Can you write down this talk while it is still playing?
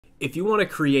If you want to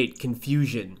create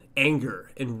confusion, anger,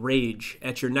 and rage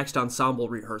at your next ensemble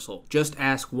rehearsal, just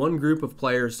ask one group of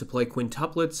players to play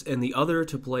quintuplets and the other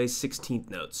to play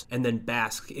 16th notes, and then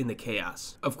bask in the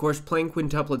chaos. Of course, playing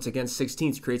quintuplets against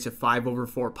 16ths creates a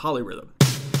 5/4 polyrhythm.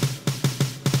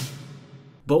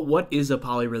 But what is a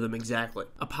polyrhythm exactly?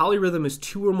 A polyrhythm is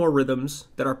two or more rhythms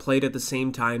that are played at the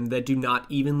same time that do not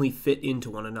evenly fit into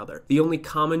one another. The only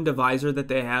common divisor that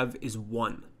they have is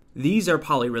 1. These are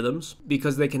polyrhythms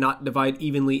because they cannot divide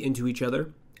evenly into each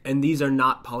other, and these are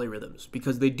not polyrhythms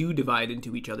because they do divide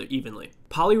into each other evenly.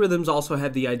 Polyrhythms also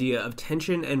have the idea of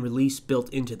tension and release built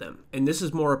into them, and this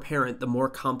is more apparent the more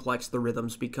complex the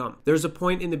rhythms become. There's a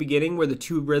point in the beginning where the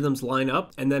two rhythms line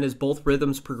up, and then as both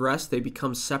rhythms progress, they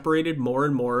become separated more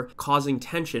and more, causing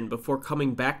tension before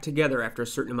coming back together after a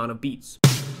certain amount of beats.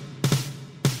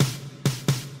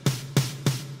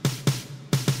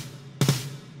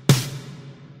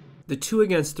 The 2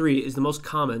 against 3 is the most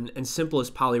common and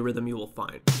simplest polyrhythm you will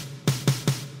find.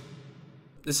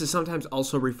 This is sometimes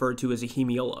also referred to as a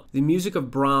hemiola. The music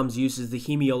of Brahms uses the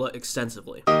hemiola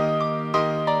extensively.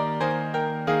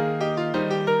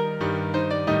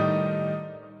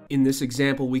 In this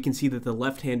example, we can see that the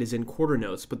left hand is in quarter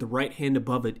notes, but the right hand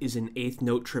above it is in 8th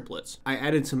note triplets. I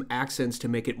added some accents to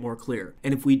make it more clear,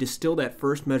 and if we distill that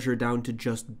first measure down to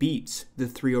just beats, the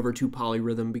 3/2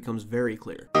 polyrhythm becomes very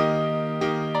clear.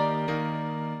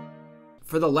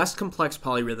 For the less complex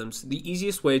polyrhythms, the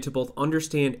easiest way to both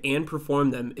understand and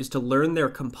perform them is to learn their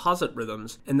composite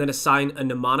rhythms and then assign a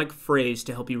mnemonic phrase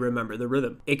to help you remember the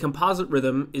rhythm. A composite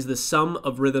rhythm is the sum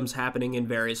of rhythms happening in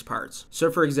various parts. So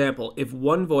for example, if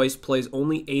one voice plays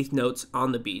only 8th notes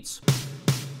on the beats,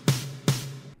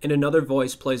 and another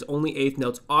voice plays only 8th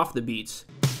notes off the beats,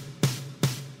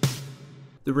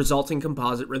 the resulting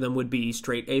composite rhythm would be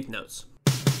straight 8th notes.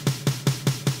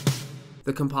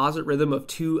 The composite rhythm of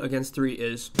 2 against 3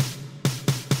 is,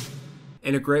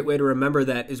 and a great way to remember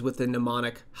that is with the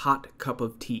mnemonic hot cup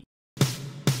of tea.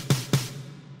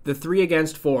 The 3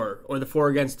 against 4, or the 4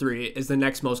 against 3, is the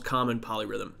next most common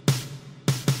polyrhythm.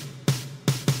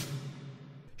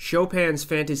 Chopin's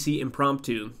Fantasy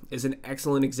Impromptu is an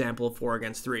excellent example of 4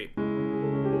 against 3.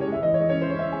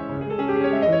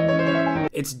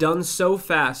 It's done so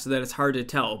fast that it's hard to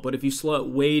tell, but if you slow it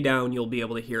way down, you'll be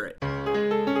able to hear it.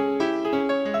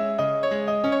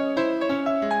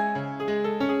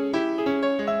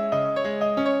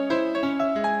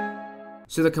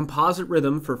 So the composite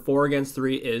rhythm for 4 against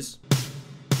 3 is,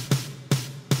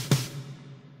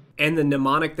 and the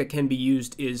mnemonic that can be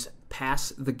used is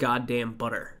pass the goddamn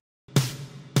butter.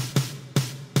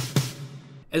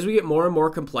 As we get more and more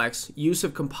complex, use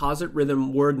of composite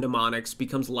rhythm word mnemonics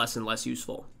becomes less and less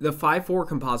useful. The 5/4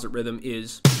 composite rhythm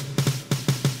is,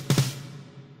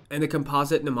 and the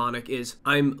composite mnemonic is,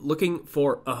 I'm looking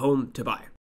for a home to buy.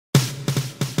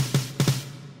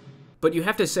 But you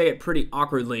have to say it pretty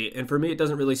awkwardly, and for me it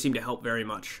doesn't really seem to help very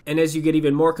much. And as you get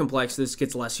even more complex, this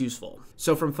gets less useful.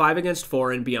 So from 5 against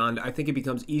 4 and beyond, I think it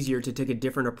becomes easier to take a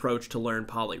different approach to learn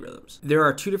polyrhythms. There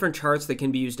are 2 different charts that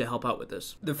can be used to help out with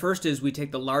this. The first is we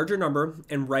take the larger number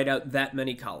and write out that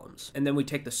many columns, and then we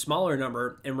take the smaller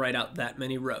number and write out that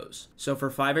many rows. So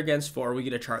for 5 against 4, we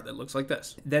get a chart that looks like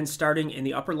this. Then starting in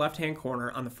the upper left-hand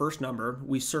corner on the first number,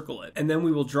 we circle it, and then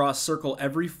we will draw a circle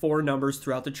every 4 numbers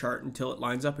throughout the chart until it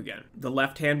lines up again. The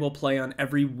left hand will play on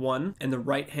every 1, and the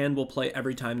right hand will play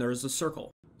every time there is a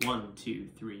circle. 1, 2,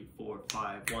 3, 4,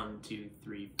 5, 1, 2,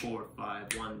 3, 4, 5,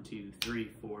 1, 2,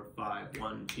 3, 4, 5,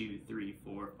 1, 2, 3,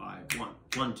 4, 5, 1,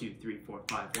 1, 2, 3, 4,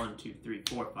 5, 1, 2, 3,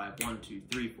 4, 5, 1, 2,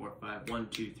 3, 4, 5, 1,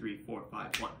 2, 3, 4,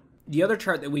 5, 1. The other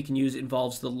chart that we can use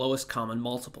involves the lowest common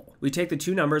multiple. We take the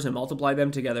 2 numbers and multiply them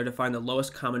together to find the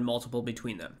lowest common multiple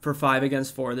between them. For 5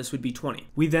 against 4, this would be 20.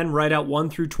 We then write out 1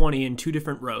 through 20 in 2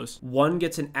 different rows. One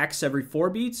gets an X every 4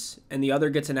 beats, and the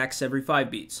other gets an X every 5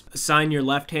 beats. Assign your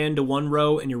left hand to one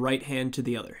row and your right hand to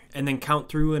the other, and then count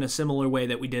through in a similar way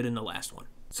that we did in the last one.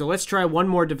 So let's try one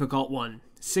more difficult one.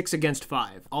 6 against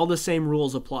 5. All the same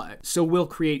rules apply. So we'll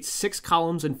create 6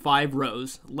 columns and 5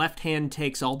 rows. Left hand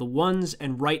takes all the 1s,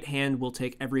 and right hand will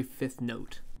take every 5th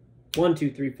note. 1,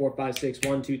 2, 3, 4, 5, 6,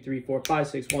 1, 2, 3, 4, 5,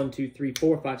 6, 1, 2, 3,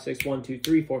 4, 5, 6, 1, 2,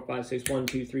 3, 4, 5, 6, 1,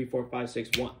 2, 3, 4, 5,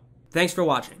 6, 1. Thanks for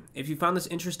watching. If you found this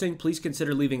interesting, please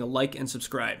consider leaving a like and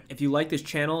subscribe. If you like this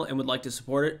channel and would like to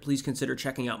support it, please consider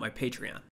checking out my Patreon.